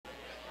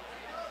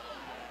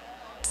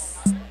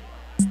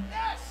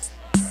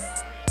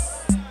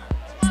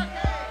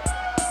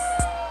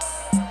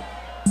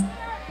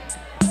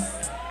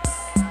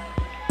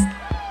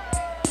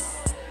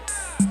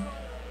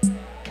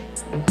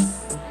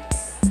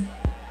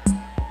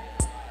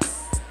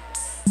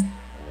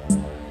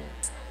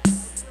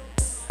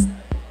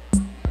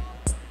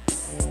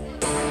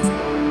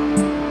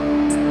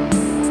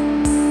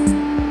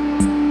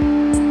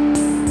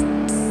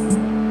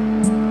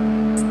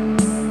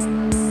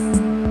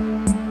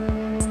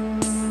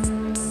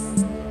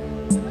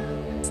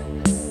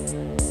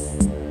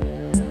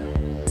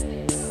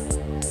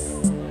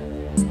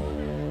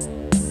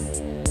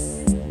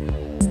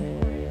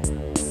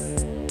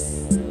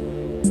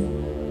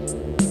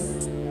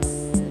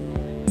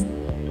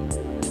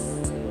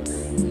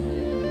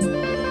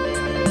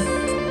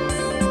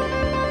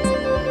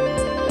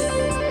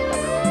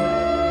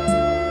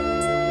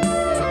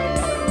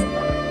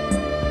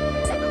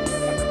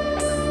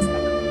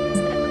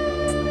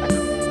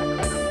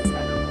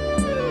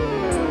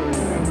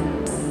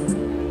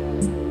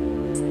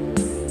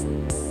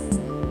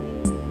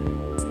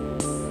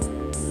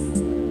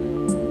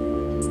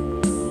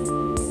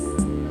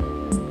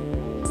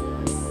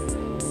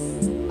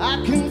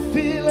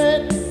feel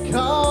it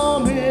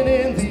coming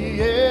in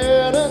the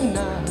air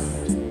tonight?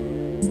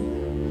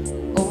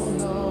 Oh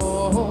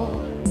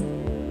Lord,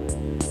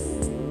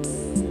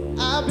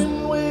 I've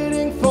been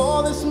waiting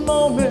for this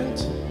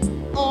moment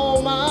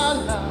all my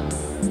life.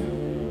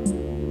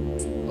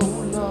 Oh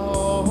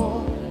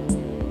Lord,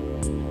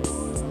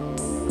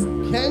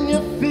 can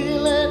you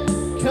feel it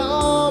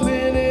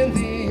coming in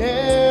the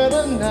air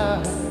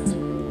tonight?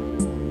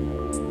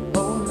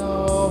 Oh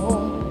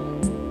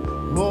Lord,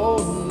 oh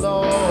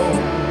Lord.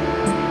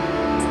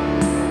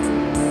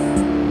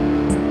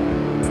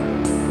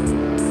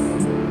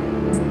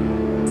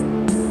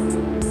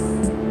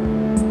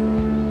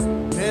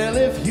 Well,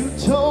 if you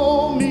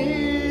told me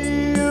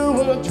you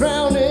were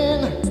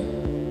drowning,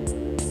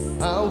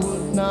 I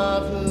would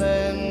not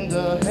lend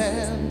a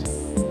hand.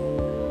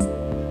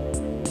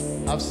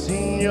 I've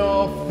seen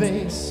your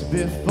face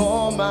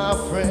before, my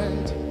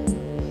friend,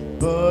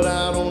 but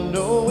I don't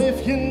know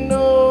if you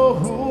know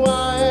who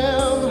I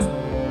am.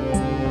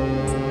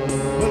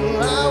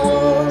 Well, I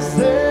was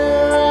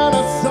there and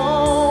I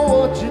saw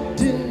what you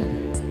did.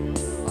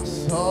 I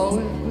saw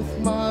it with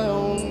my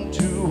own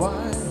two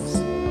eyes.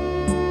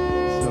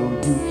 So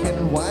you can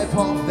wipe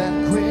off that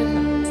grin.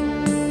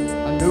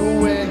 I know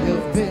where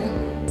you've been.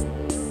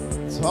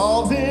 It's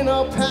all been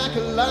a pack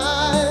of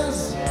lies.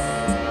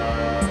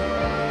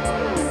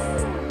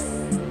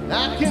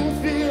 I can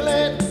feel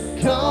it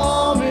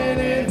coming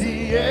in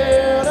the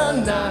air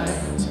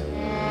tonight.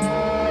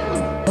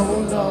 Oh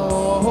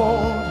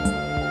Lord,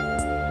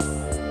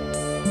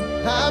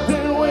 I've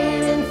been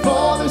waiting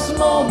for this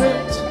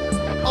moment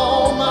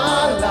all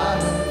my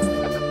life.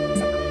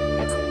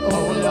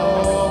 Oh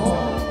Lord,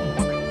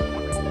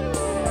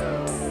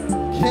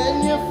 can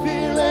you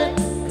feel it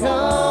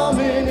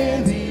coming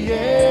in the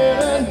air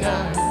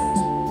tonight?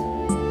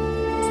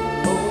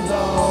 Oh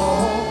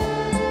Lord,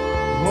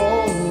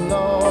 oh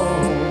Lord.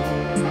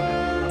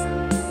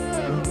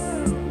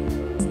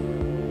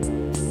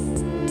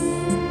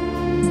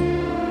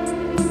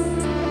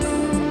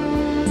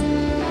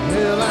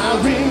 Well, I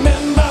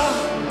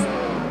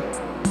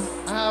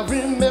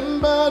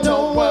remember,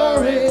 don't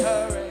worry.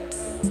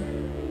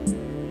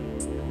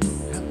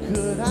 How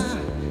could I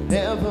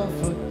ever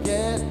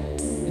forget?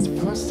 It's the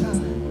first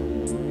time,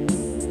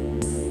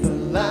 the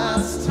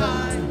last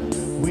time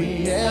we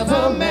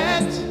ever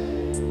met.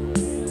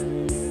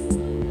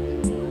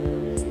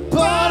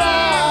 But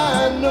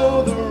I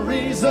know the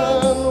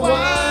reason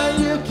why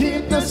you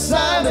keep the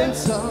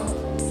silence up.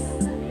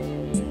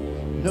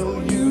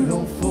 No, you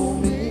don't fool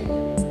me,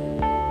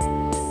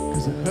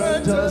 'cause the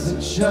hurt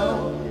doesn't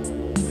show,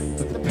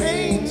 but the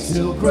pain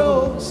still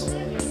grows.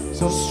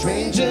 So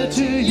stranger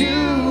to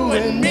you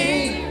and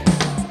me,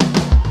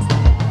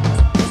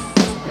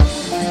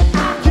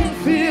 I can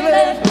feel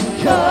it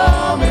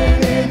coming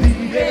in the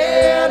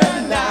air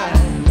tonight.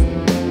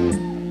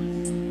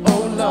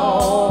 Oh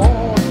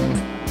Lord,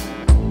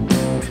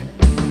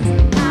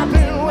 I've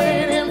been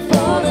waiting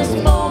for this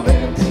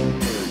moment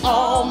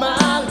all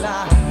my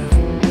life.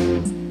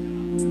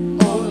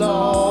 Oh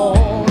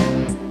Lord,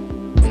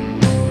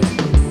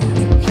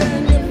 can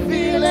you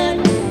feel it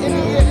in the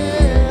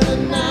air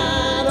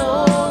tonight?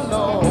 Oh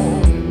Lord,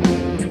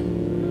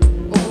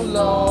 oh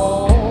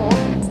Lord,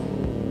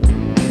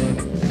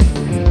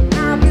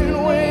 I've been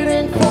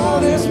waiting for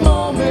this moment.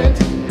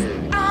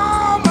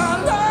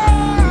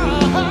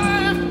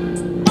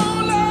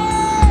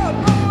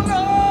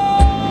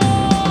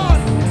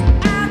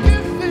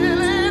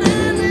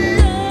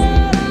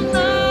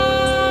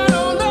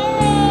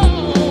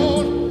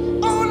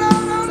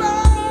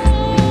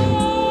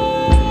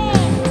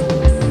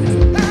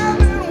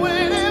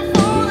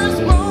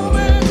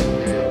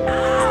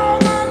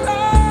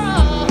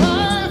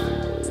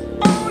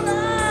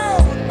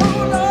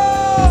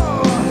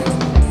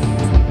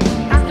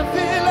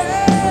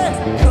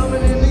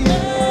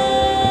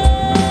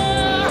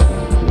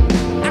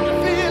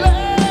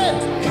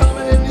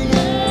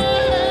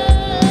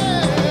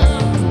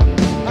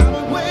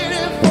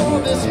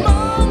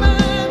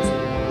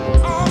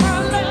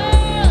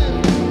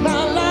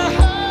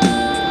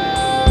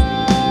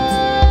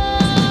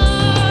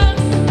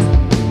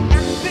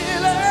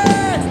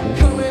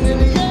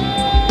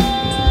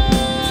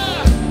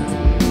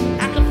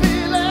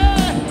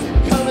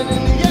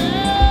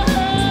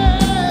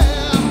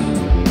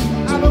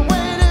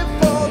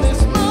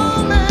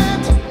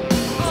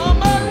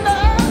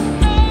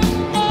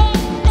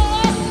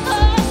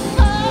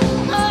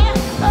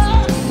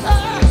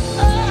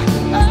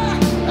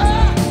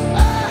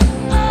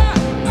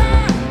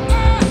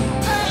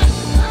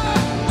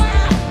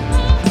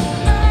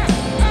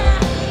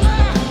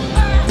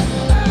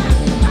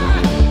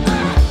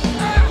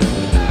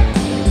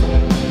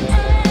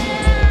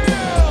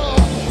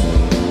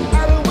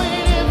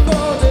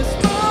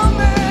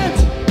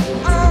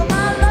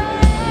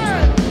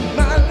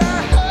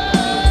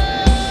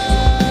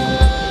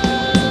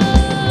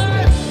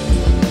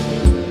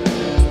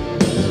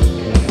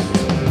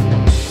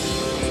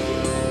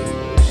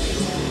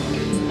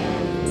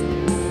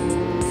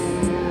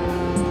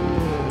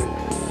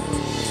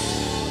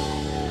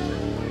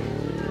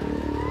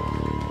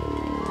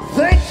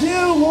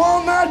 you,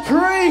 Walnut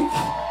Creek.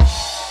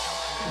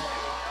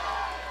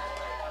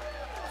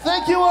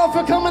 Thank you all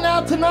for coming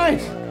out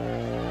tonight.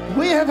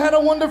 We have had a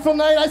wonderful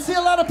night. I see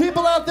a lot of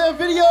people out there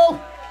video.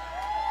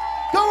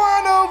 Go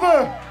on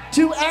over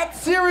to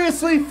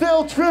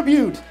 @SeriouslyPhil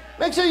Tribute.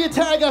 Make sure you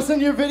tag us in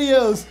your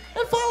videos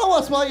and follow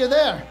us while you're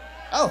there.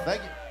 Oh,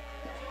 thank you.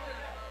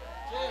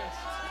 Cheers.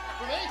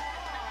 For me?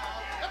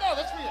 No,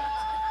 that's for you.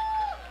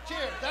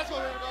 Cheers. That's what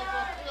we're going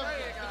for.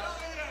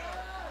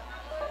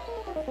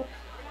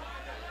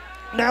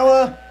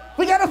 Now,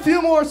 we got a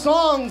few more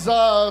songs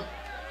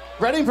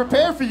ready and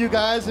prepared for you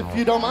guys, if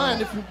you don't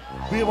mind, if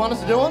you want us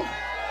to do them.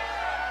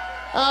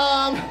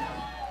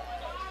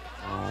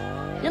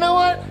 You know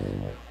what?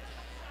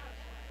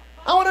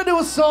 I want to do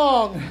a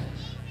song.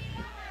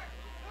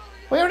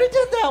 We already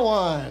did that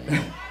one.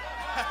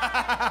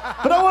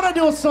 But I want to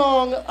do a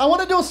song. I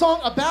want to do a song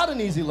about an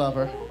easy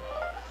lover.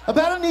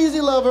 About an easy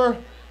lover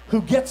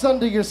who gets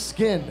under your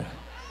skin.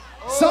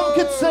 Some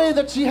could say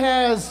that she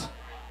has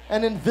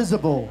an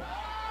invisible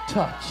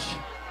touch.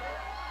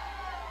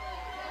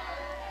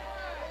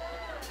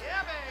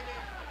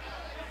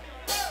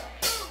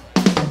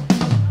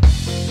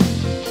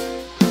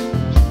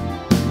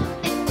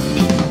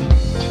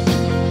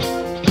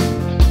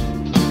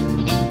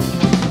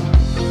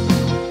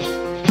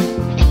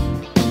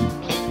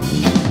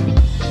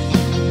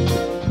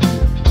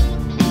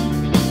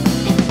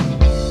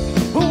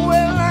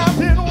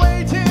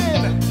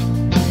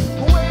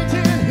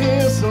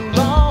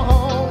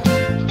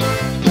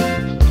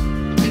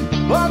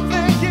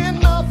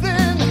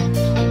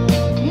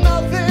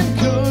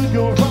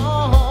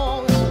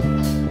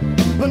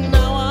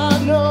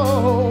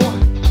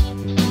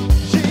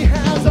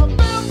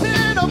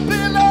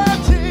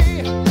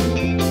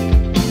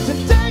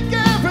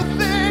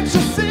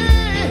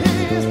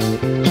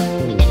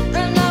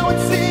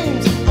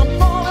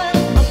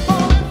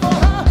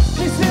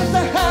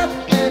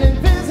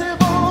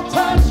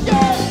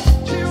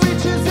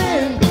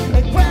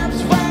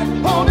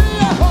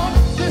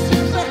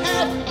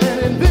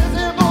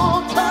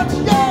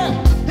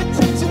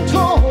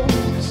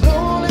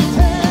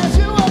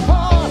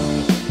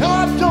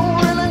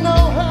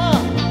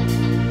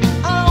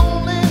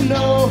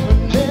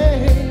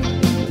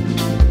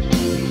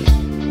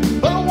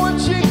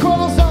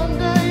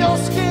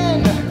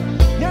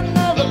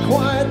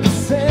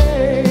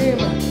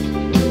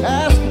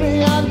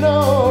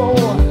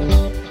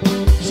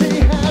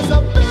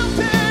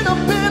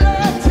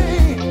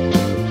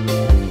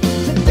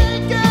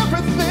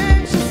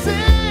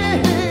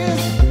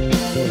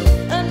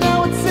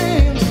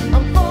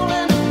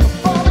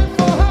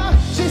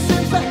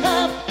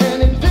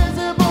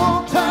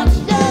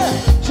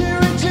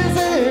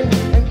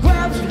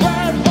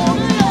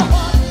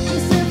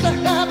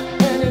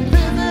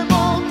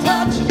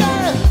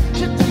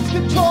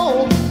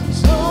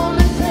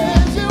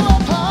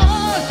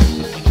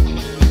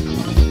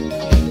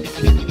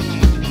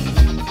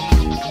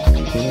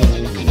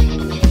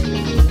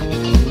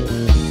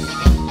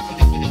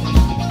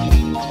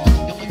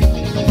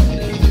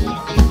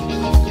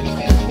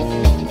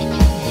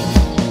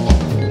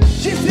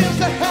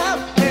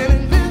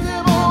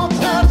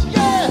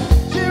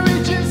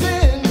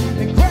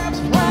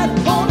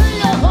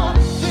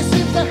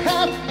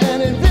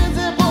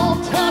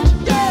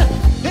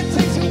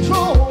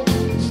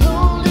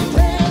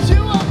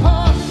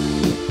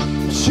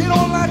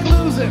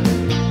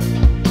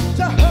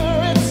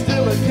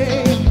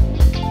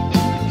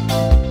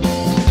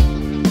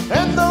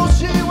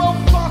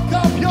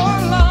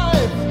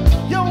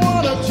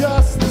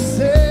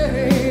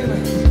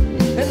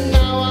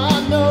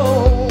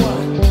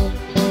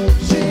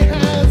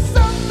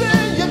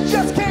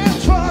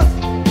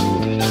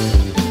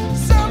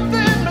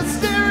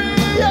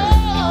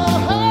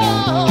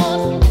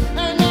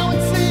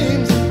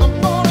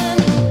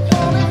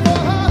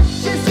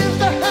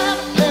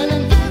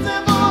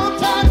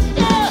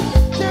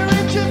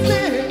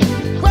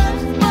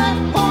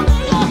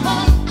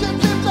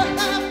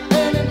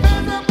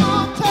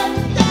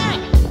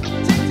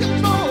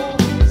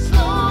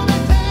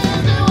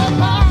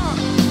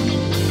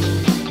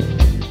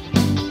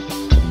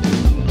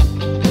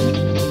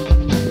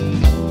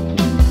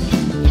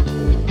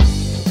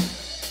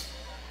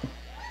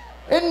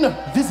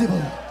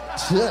 Invisible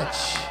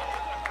touch.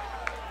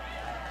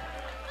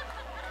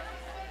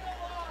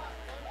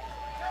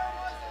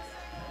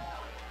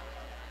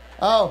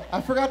 Oh,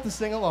 I forgot to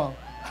sing along.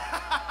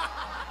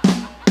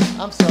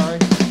 I'm sorry.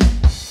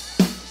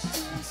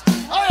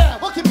 Oh yeah,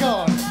 we'll keep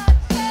going.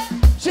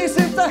 She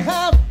seems to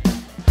have it.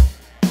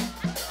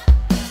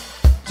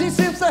 She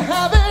seems to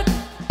have it.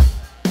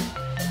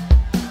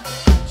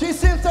 She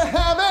seems to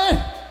have it.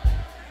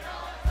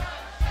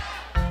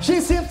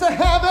 She seems to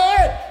have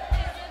it.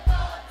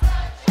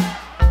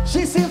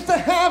 She seems to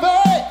have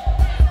it.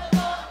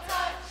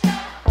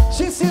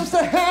 She seems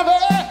to have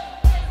it.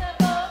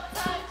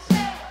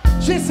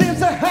 She seems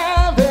to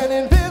have an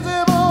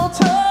invisible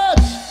touch.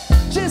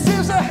 She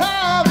seems to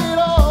have it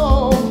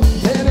all.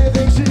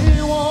 Anything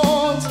she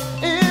wants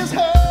is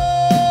hers.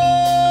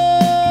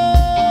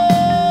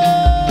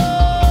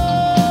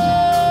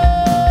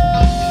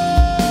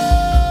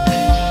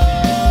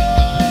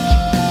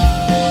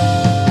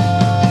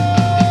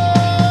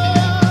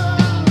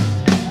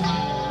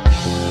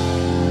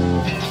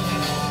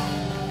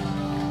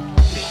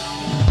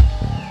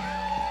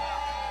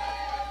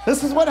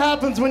 This is what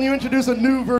happens when you introduce a new version.